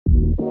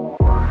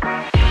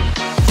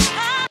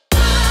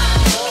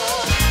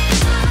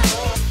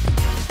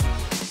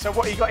So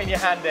what have you got in your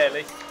hand there,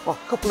 Lee? Well,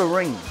 a couple of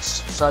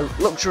rings. So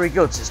luxury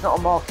goods, it's not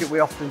a market we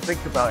often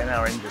think about in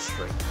our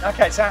industry.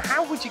 Okay, so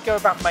how would you go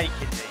about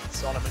making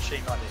these on a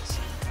machine like this?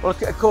 Well,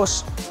 of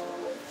course,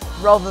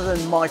 rather than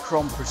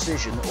micron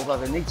precision, although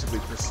they need to be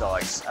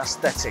precise,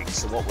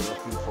 aesthetics are what we're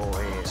looking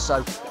for here.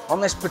 So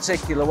on this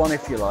particular one,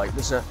 if you like,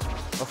 there's a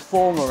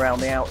form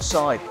around the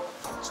outside.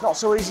 It's not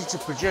so easy to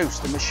produce.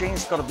 The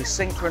machine's got to be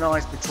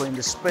synchronized between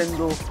the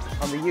spindle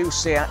and the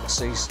UC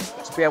axis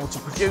to be able to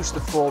produce the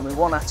form in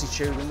one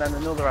attitude and then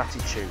another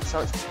attitude. So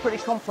it's pretty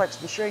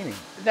complex machining.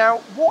 Now,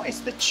 what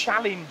is the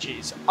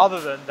challenges other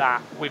than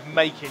that with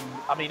making,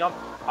 I mean,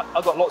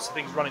 I've got lots of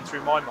things running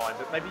through my mind,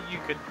 but maybe you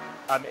could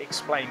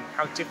explain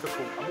how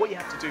difficult and what you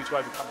have to do to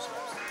overcome some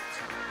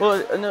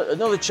obstacles. Well,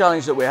 another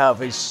challenge that we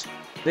have is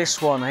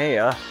this one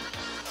here.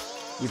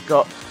 You've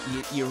got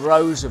your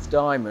rows of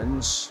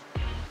diamonds,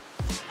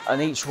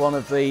 and each one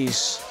of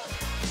these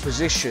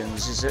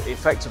positions is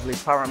effectively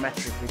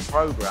parametrically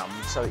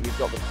programmed so that you've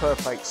got the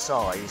perfect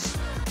size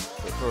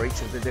for each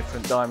of the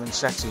different diamond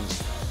settings.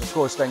 Of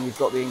course, then you've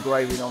got the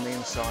engraving on the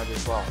inside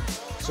as well.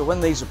 So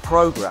when these are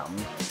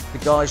programmed, the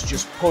guys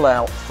just pull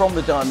out from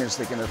the diamonds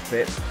they're going to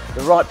fit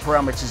the right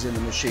parameters in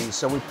the machine,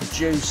 so we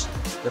produce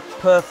the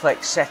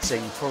perfect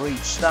setting for each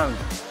stone.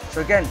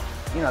 So again,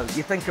 you know,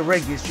 you think a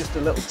rig is just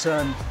a little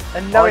turn.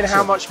 And knowing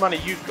how much money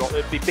you've got,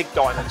 it'd be big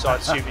diamonds, I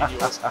assume, in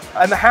yours.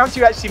 And how do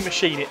you actually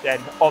machine it then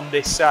on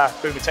this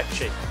Bumotec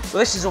machine? Well,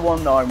 this is a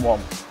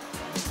 191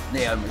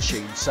 Neo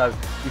machine. So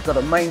you've got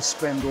a main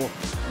spindle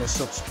and a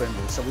sub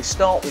spindle. So we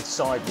start with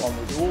side one.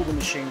 We do all the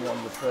machining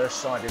on the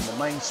first side in the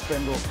main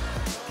spindle.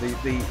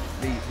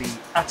 The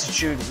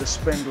attitude of the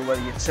spindle,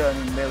 whether you're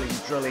turning, milling,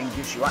 drilling,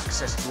 gives you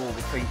access to all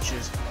the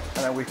features.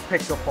 And then we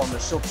pick up on the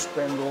sub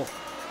spindle,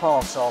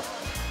 part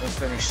off and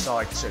finish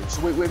side two.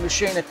 So we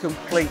machine a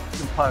complete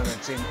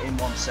component in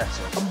one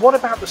setup. And what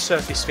about the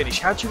surface finish?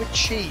 How do you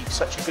achieve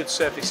such a good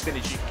surface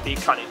finish? Are you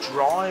kind of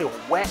dry or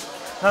wet?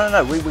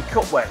 No, we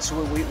cut wet,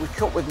 so we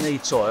cut with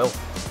neat oil.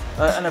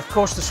 And of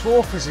course the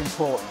swarf is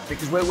important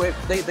because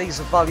these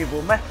are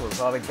valuable metals,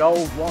 either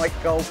gold, white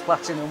gold,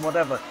 platinum,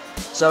 whatever.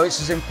 So it's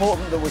as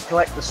important that we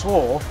collect the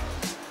swarf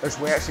as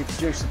we actually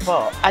produce the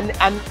part. And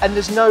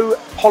there's no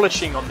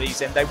polishing on these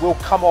then? They will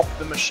come off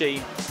the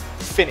machine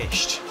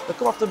finished? They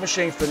come off the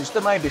machine finished.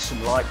 There may be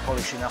some light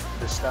polishing after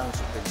the stones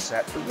have been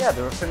set, but yeah,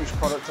 they're a finished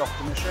product off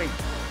the machine.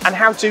 And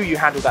how do you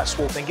handle that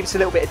swarf then? Give us a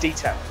little bit of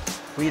detail.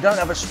 Well, you don't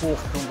have a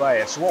swarf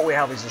conveyor, so what we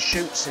have is a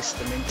chute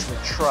system into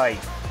a tray.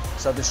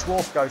 So the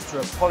swarf goes through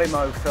a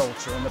polymo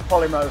filter, and the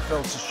polymo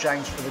filters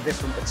change for the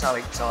different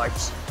metallic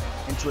types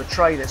into a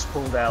tray that's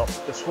pulled out.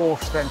 The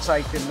swarf's then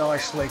taken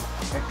nicely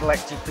and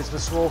collected because the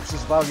swarf's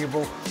as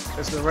valuable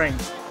as the ring.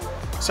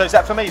 So is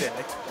that for me then,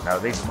 Nick? No,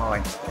 these are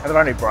mine, and they're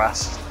only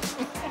brass.